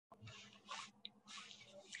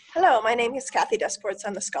Hello, my name is Kathy DesPortes.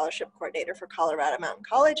 I'm the Scholarship Coordinator for Colorado Mountain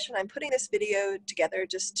College, and I'm putting this video together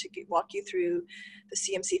just to walk you through the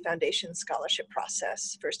CMC Foundation scholarship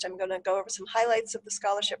process. First, I'm going to go over some highlights of the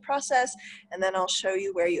scholarship process, and then I'll show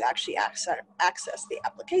you where you actually access the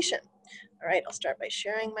application. All right, I'll start by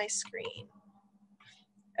sharing my screen.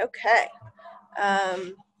 Okay.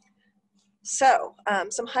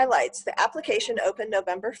 Some highlights. The application opened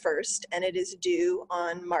November 1st and it is due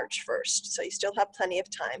on March 1st, so you still have plenty of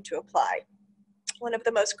time to apply. One of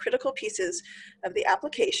the most critical pieces of the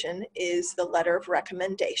application is the letter of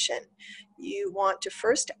recommendation. You want to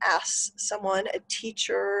first ask someone, a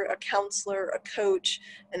teacher, a counselor, a coach,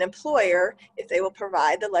 an employer, if they will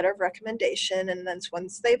provide the letter of recommendation, and then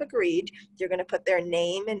once they've agreed, you're going to put their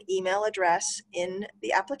name and email address in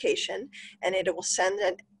the application, and it will send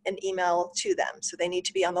an email to them. So they need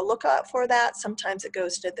to be on the lookout for that. Sometimes it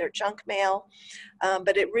goes to their junk mail,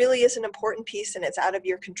 but it really is an important piece and it's out of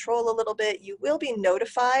your control a little bit. You will be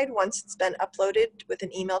notified once it's been uploaded with an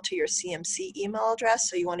email to your CMC email address,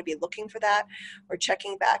 so you want to be looking for that or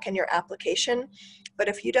checking back in your application. But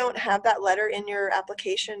if you don't have that letter in your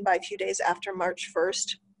application by a few days after March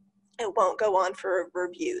 1st, it won't go on for a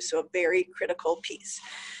review, so a very critical piece.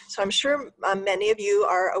 So I'm sure many of you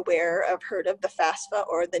are aware of, heard of the FAFSA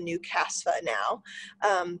or the new CASFA now.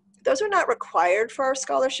 Those are not required for our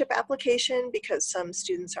scholarship application because some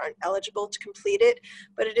students aren't eligible to complete it,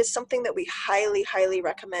 but it is something that we highly, highly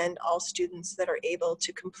recommend all students that are able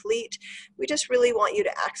to complete. We just really want you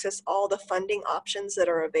to access all the funding options that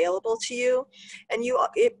are available to you. And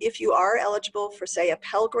if you are eligible for, say, a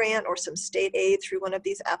Pell Grant or some state aid through one of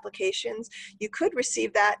these applications, you could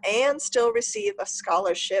receive that and still receive a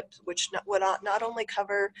scholarship, which would not only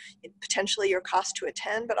cover potentially your cost to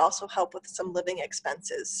attend, but also help with some living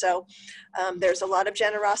expenses. So there's a lot of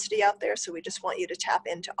generosity out there, so we just want you to tap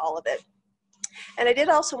into all of it. And I did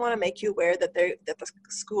also want to make you aware that the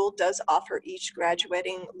school does offer each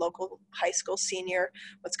graduating local high school senior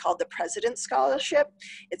what's called the President's Scholarship.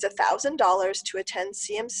 It's $1,000 to attend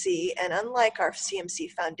CMC, and unlike our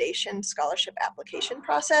CMC Foundation scholarship application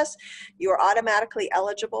process, you are automatically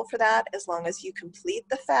eligible for that as long as you complete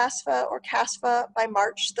the FAFSA or CASFA by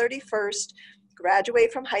March 31st,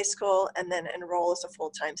 graduate from high school, and then enroll as a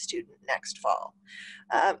full-time student next fall.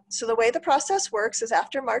 So the way the process works is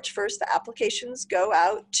after March 1st, the applications go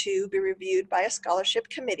out to be reviewed by a scholarship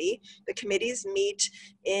committee. The committees meet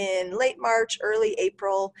in late March, early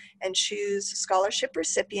April, and choose scholarship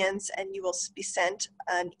recipients, and you will be sent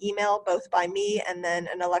an email both by me and then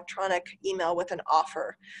an electronic email with an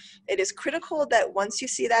offer. It is critical that once you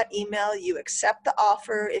see that email, you accept the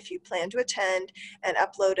offer if you plan to attend and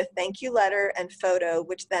upload a thank you letter and photo,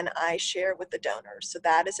 which then I share with the donors. So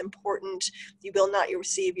that is important. You will not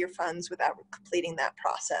receive your funds without completing that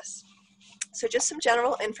process. So just some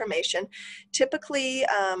general information. Typically,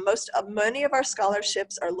 many of our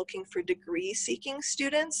scholarships are looking for degree-seeking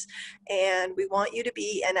students, and we want you to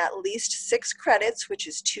be in at least 6 credits, which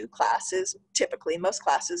is 2 classes. Typically, most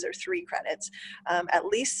classes are 3 credits. At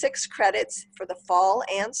least 6 credits for the fall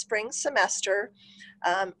and spring semester.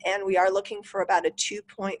 And we are looking for about a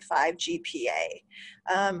 2.5 GPA.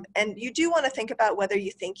 And you do want to think about whether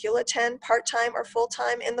you think you'll attend part-time or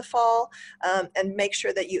full-time in the fall, and make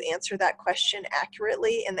sure that you answer that question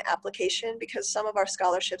accurately in the application, because some of our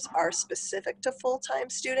scholarships are specific to full-time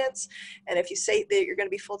students. And if you say that you're going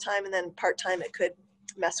to be full-time and then part-time, it could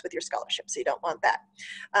mess with your scholarship, so you don't want that.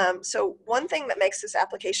 So one thing that makes this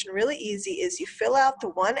application really easy is you fill out the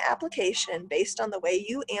one application based on the way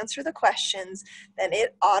you answer the questions, then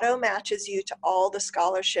it auto matches you to all the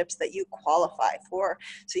scholarships that you qualify for.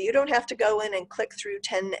 So you don't have to go in and click through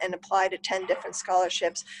 10 and apply to 10 different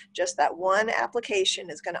scholarships. Just that one application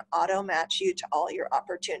is going to auto match you to all your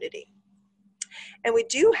opportunity. And we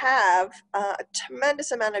do have a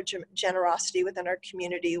tremendous amount of generosity within our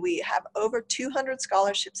community. We have over 200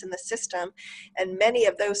 scholarships in the system, and many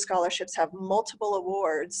of those scholarships have multiple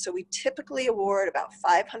awards. So we typically award about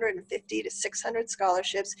 550 to 600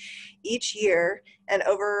 scholarships each year, and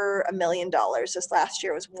over $1 million. This last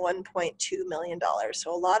year was $1.2 million.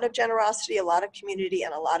 So a lot of generosity, a lot of community,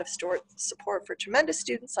 and a lot of support for tremendous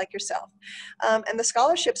students like yourself. And the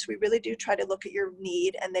scholarships, we really do try to look at your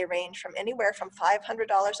need, and they range from anywhere from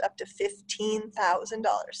 $500 up to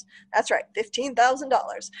 $15,000. That's right,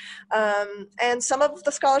 $15,000. And some of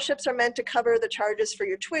the scholarships are meant to cover the charges for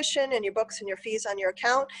your tuition and your books and your fees on your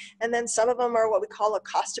account. And then some of them are what we call a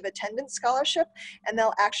cost of attendance scholarship, and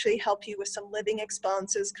they'll actually help you with some living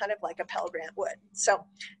expenses, kind of like a Pell Grant would. So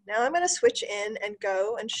now I'm going to switch in and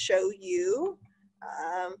go and show you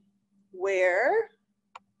where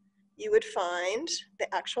you would find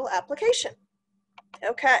the actual application.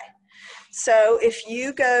 Okay. So if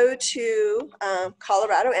you go to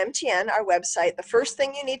Colorado MTN, our website, the first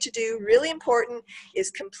thing you need to do, really important, is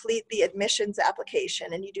complete the admissions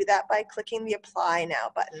application. And you do that by clicking the Apply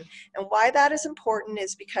Now button. And why that is important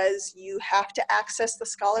is because you have to access the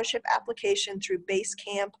scholarship application through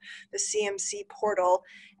Basecamp, the CMC portal,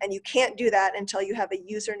 and you can't do that until you have a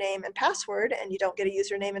username and password, and you don't get a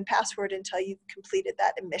username and password until you've completed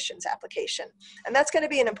that admissions application. And that's going to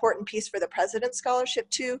be an important piece for the President's Scholarship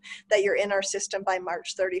too, that you're in our system by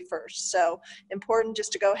March 31st. So important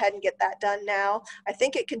just to go ahead and get that done now. I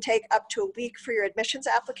think it can take up to a week for your admissions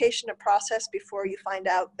application to process before you find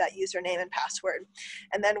out that username and password.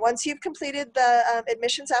 And then once you've completed the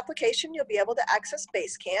admissions application, you'll be able to access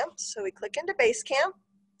Basecamp. So we click into Basecamp,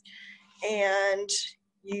 and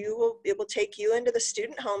it will take you into the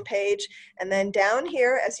student homepage. And then down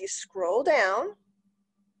here, as you scroll down,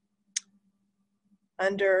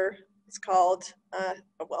 under, it's called,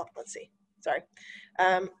 well, let's see, sorry.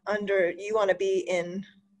 Under, you want to be in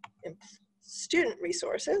student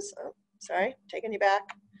resources. Oh, sorry, taking you back.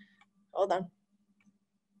 Hold on.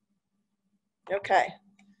 Okay,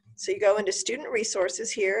 so you go into student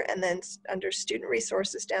resources here, and then under student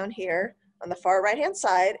resources down here, on the far right-hand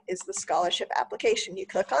side is the scholarship application. You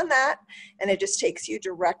click on that, and it just takes you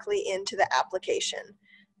directly into the application.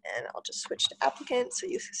 And I'll just switch to applicant so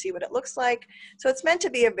you see what it looks like. So it's meant to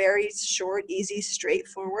be a very short, easy,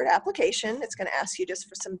 straightforward application. It's going to ask you just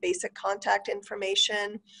for some basic contact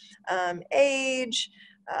information, age,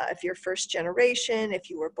 if you're first generation, if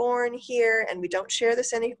you were born here, and we don't share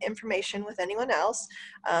this information with anyone else.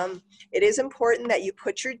 It is important that you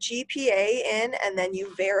put your GPA in, and then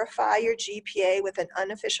you verify your GPA with an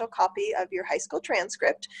unofficial copy of your high school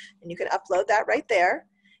transcript, and you can upload that right there.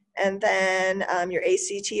 And then your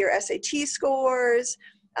ACT or SAT scores.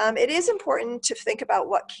 It is important to think about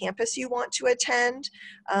what campus you want to attend,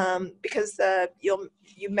 because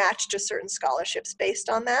you match to certain scholarships based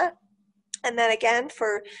on that. And then again,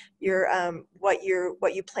 for your what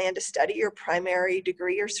you plan to study, your primary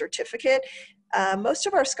degree or certificate, most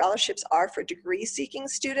of our scholarships are for degree-seeking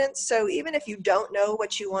students. So even if you don't know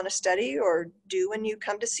what you want to study or do when you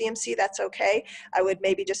come to CMC, that's okay. I would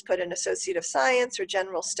maybe just put an Associate of Science or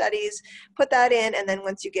General Studies, put that in, and then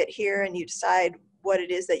once you get here and you decide what it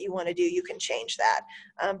is that you want to do, you can change that.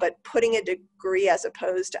 But putting a degree as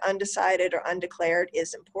opposed to undecided or undeclared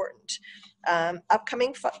is important.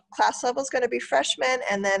 Upcoming class level is going to be freshmen,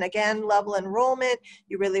 and then again, level enrollment,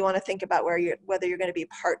 you really want to think about whether you're going to be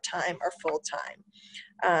part-time or full-time.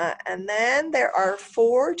 And then there are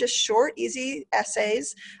 4 just short, easy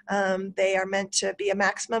essays. They are meant to be a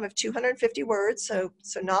maximum of 250 words, so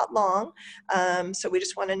not long. So we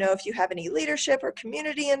just want to know if you have any leadership or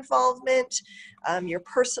community involvement, your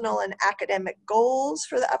personal and academic goals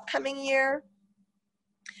for the upcoming year,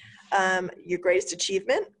 your greatest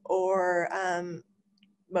achievement or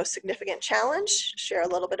most significant challenge, share a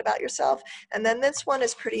little bit about yourself. And then this one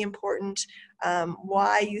is pretty important,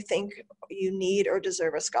 why you think you need or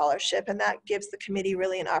deserve a scholarship. And that gives the committee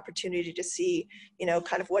really an opportunity to see,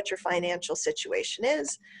 kind of what your financial situation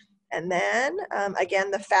is. And then again,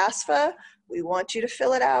 the FAFSA, we want you to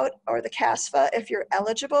fill it out, or the CASFA if you're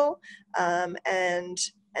eligible.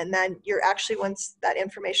 And then you're actually, once that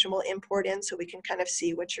information will import in so we can kind of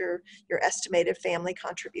see what your estimated family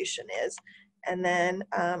contribution is. And then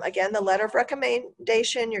again, the letter of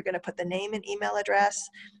recommendation, you're going to put the name and email address,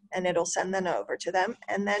 and it'll send them over to them,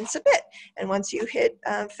 and then submit. And once you hit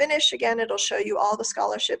finish, again, it'll show you all the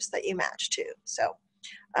scholarships that you match to.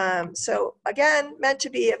 So again, meant to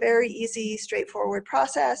be a very easy, straightforward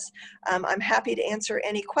process. I'm happy to answer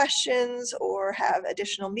any questions or have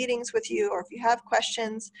additional meetings with you, or if you have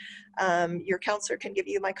questions, your counselor can give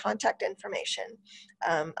you my contact information.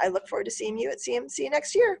 I look forward to seeing you at CMC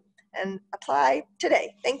next year, and apply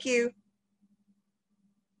today. Thank you.